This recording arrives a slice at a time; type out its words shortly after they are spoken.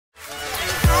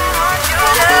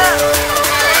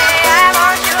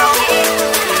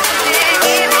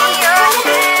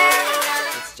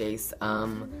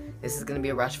guys. This is gonna be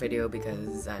a rush video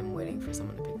because I'm waiting for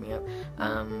someone to pick me up.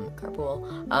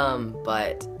 Carpool.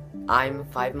 But I'm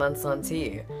 5 months on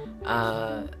T.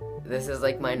 This is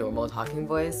like my normal talking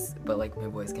voice, but like my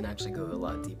voice can actually go a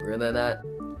lot deeper than that.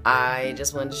 I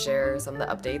just wanted to share some of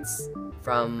the updates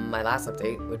from my last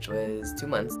update, which was 2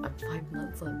 months. I'm 5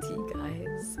 months on T,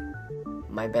 guys.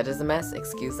 My bed is a mess,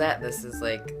 excuse that. This is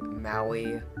like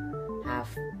Maui,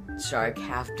 half shark,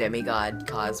 half demigod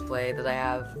cosplay that I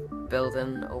have built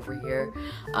in over here.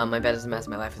 My bed is a mess,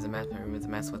 my life is a mess, my room is a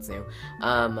mess, what's new?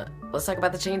 Let's talk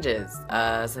about the changes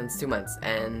since 2 months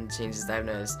and changes that I've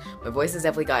noticed. My voice has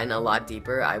definitely gotten a lot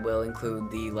deeper. I will include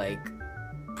the like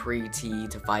pre-T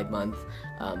to 5 month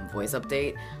voice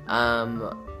update.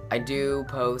 I do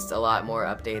post a lot more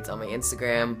updates on my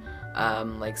Instagram,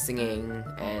 like singing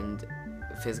and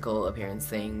physical appearance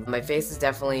things. My face is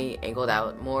definitely angled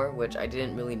out more, which I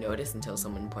didn't really notice until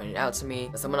someone pointed out to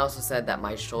me. Someone also said that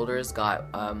my shoulders got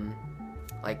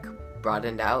like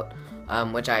broadened out,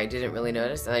 which I didn't really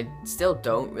notice, and I still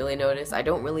don't really notice. I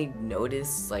don't really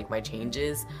notice like my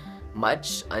changes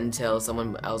much until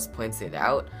someone else points it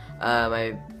out.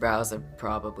 My brows have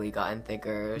probably gotten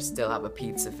thicker, still have a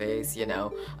pizza face, you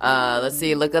know. Let's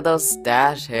see, look at those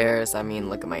stash hairs. I mean,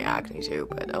 look at my acne too,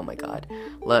 but oh my god.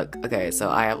 Look, okay, so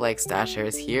I have like stash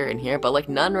hairs here and here, but like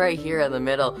none right here in the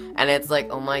middle, and it's like,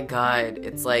 oh my god,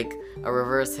 it's like a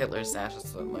reverse Hitler stash,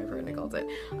 that's what my friend calls it.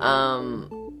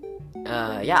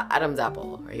 Yeah, Adam's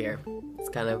apple right here. It's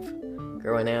kind of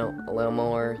growing out a little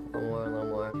more.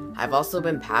 I've also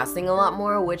been passing a lot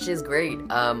more, which is great.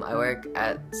 I work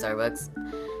at Starbucks,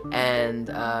 and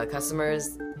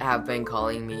customers have been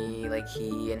calling me like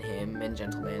he and him and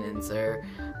gentleman and sir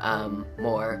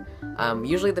more.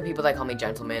 Usually the people that call me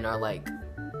gentleman are like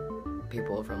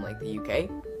people from like the UK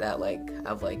that like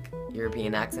have like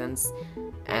European accents.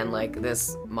 And like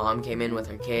this mom came in with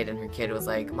her kid, and her kid was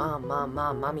like, mom,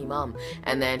 mommy, mom.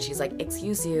 And then she's like,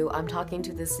 excuse you, I'm talking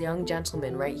to this young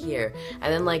gentleman right here.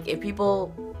 And then like if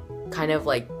people kind of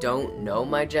like don't know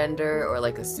my gender or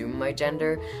like assume my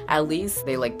gender, at least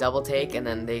they like double take and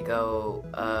then they go,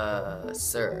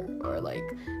 sir, or like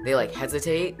they like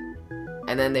hesitate.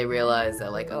 And then they realize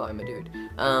that like, oh, I'm a dude.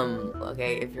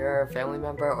 Okay, if you're a family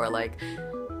member or like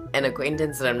an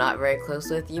acquaintance that I'm not very close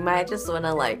with, you might just want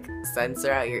to like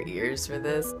censor out your ears for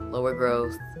this. Lower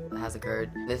growth has occurred.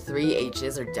 The 3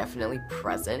 H's are definitely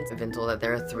present. I've been told that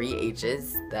there are 3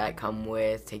 H's that come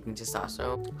with taking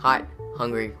testosterone. Hot,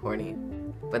 hungry, horny.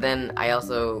 But then I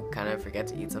also kind of forget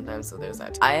to eat sometimes, so there's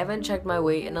that. I haven't checked my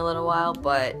weight in a little while,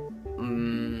 but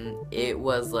it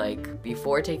was like,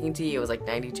 before taking T, it was like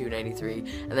 92, 93.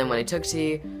 And then when I took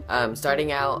T,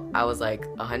 starting out, I was like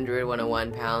 100,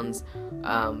 101 pounds.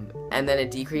 And then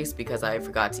it decreased because I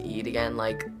forgot to eat again.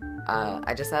 Like,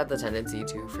 I just had the tendency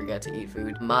to forget to eat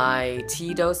food. My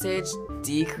T dosage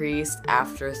decreased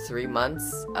after 3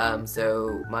 months.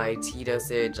 So my T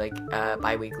dosage, like,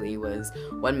 bi-weekly was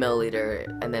 1 milliliter,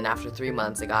 and then after 3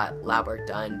 months I got lab work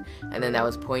done, and then that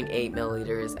was 0.8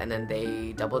 milliliters, and then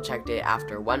they double checked it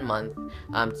after 1 month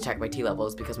to check my T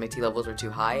levels, because my T levels were too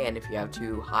high, and if you have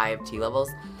too high of T levels,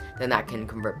 then that can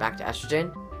convert back to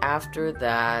estrogen. After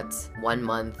that 1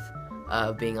 month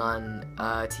of being on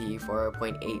T for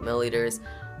 0.8 milliliters,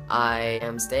 I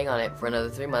am staying on it for another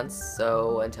 3 months,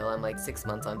 so until I'm like 6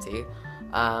 months on T.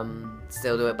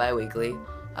 Still do it bi-weekly.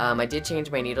 I did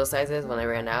change my needle sizes when I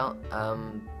ran out.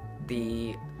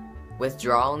 The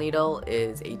withdrawal needle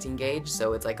is 18 gauge,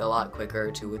 so it's like a lot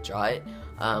quicker to withdraw it.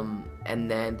 And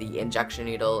then the injection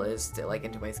needle is still like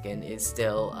into my skin is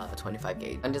still 25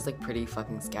 gauge. I'm just like pretty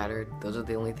fucking scattered. Those are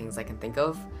the only things I can think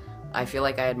of. I feel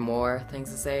like I had more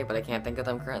things to say, but I can't think of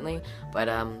them currently. But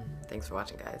thanks for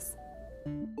watching, guys.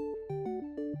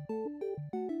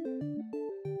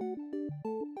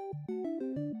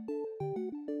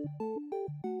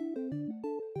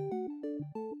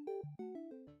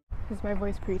 This is my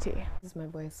voice pre-T. This is my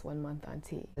voice 1 month on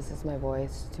T. This is my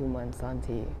voice 2 months on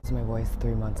T. This is my voice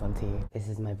 3 months on T. This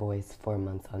is my voice 4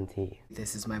 months on T.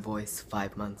 This is my voice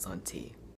 5 months on T.